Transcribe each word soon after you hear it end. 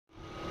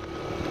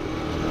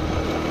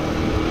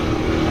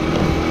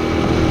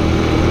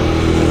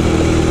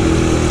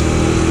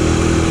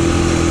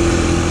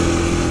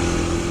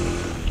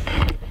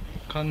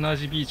同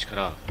じビーチか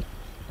ら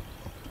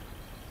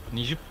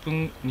20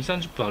分、2、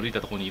30分歩いた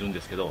ところにいるんで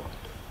すけど、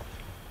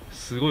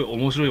すごい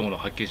面白いものを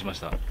発見しまし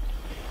た。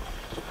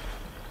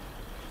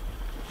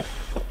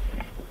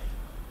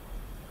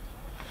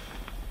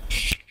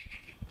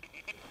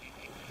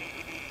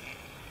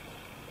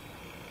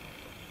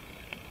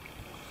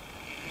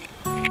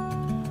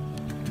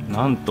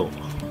なんと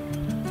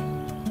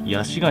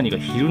ヤシガニが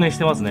昼寝し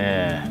てます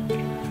ね。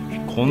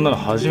こんなの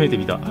初めて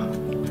見た。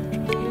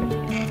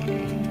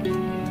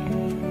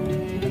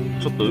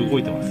ちょっと動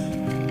いてます。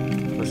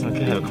私の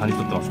気配を感じ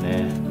取ってます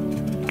ね。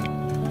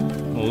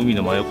もう海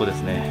の真横で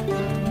すね。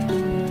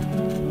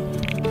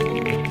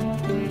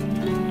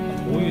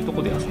こういうと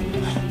こで遊んで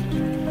る。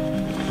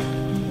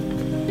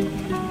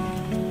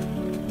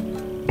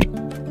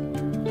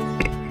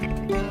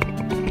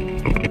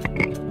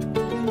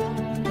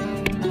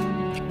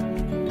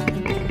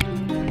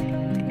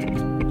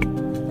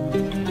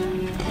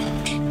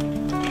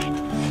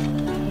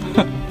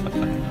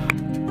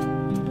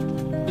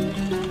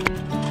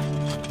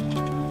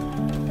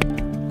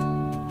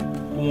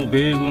もう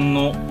米軍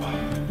の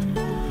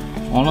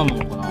穴な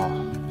のかな、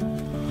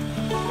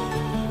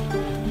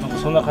なんか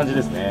そんな感じ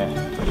ですね。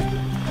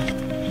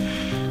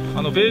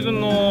米軍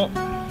の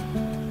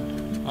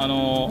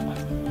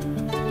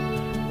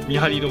見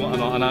張り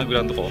の穴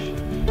蔵のとこ、も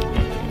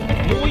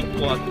う一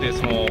個あって、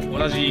その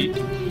同じ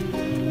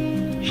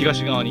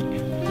東側に、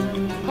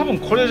多分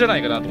これじゃな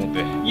いかなと思っ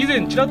て、以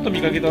前ちらっと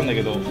見かけたんだ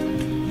けど、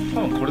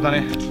多分これだ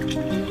ね。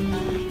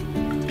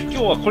今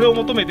日はこれを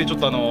求めてちょっ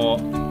と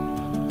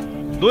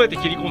どうやって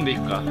切り込んでい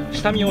くか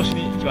下見をし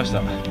に来まし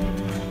た。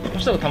そ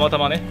したらたまた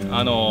まね、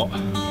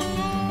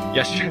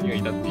ヤシガニが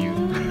いたっていう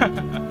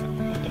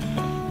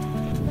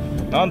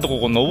なんとこ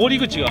こ登り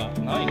口が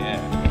ないね。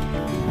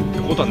っ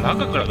てことは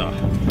中からだ、や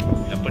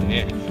っぱり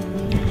ね。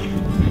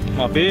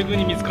まあ米軍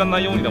に見つからな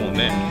いようにだもん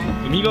ね。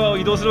海側を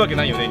移動するわけ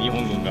ないよね、日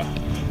本軍が。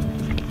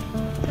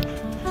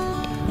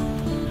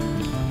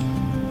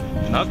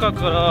中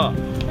から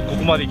こ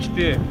こまで来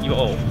て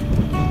岩を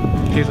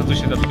偵察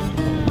してたってこと。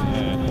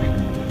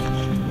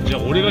じゃ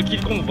あ俺が切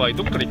り込む場合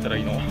どっから行ったら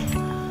いいの？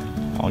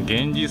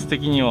現実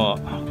的には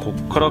こ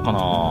っからかな。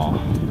こ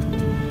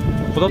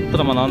こだった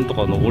らまあなんと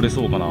か登れ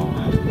そうかな。こ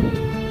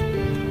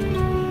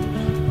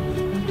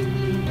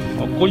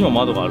こにも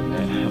窓があるね。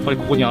やっぱり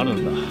ここにある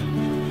んだ。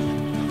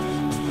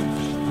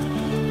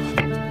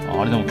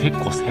あれでも結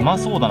構狭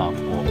そうだな、ここ。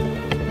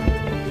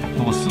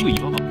なんかすぐ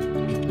岩が。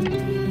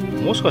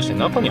もしかして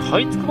中に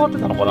這いつくばって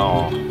たのか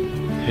な。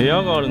部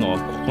屋があるのは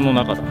ここの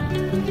中だ。だ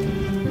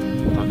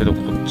けどこ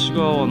っち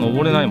側は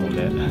登れないもん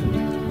ね。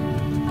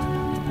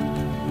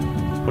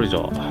これじゃ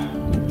あここ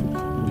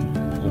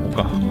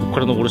か、ここか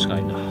ら登るしかな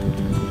いんだ。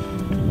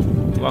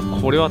うわ、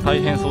これは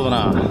大変そうだ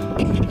な。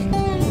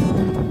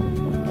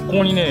こ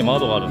こにね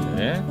窓があるん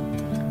でね、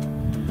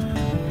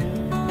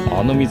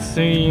密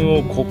林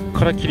をこっ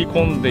から切り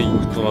込んでい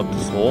くとなって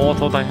相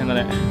当大変だ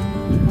ね。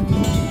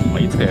まあ、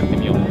いつかやって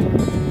みよ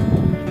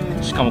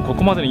う。しかもこ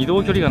こまでの移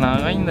動距離が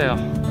長いんだよ。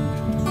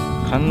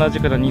カンナジ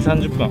から2、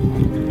30分。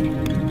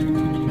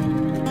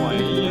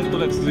延々と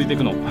ね続いてい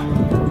くの。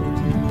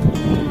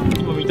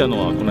今見たの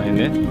はこの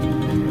辺ね、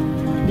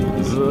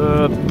ず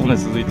ーっとね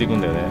続いていく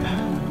んだよね。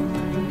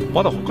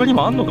まだ他に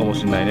もあんのかも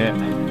しれないね。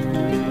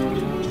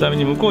ちなみ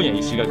に向こうには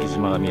石垣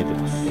島が見えて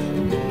ます。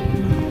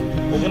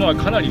ここのは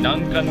かなり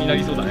難関にな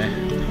りそうだね。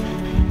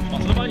ま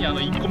あ、その前に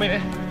1個目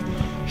ね、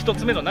1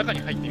つ目の中に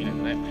入ってみないと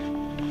ね。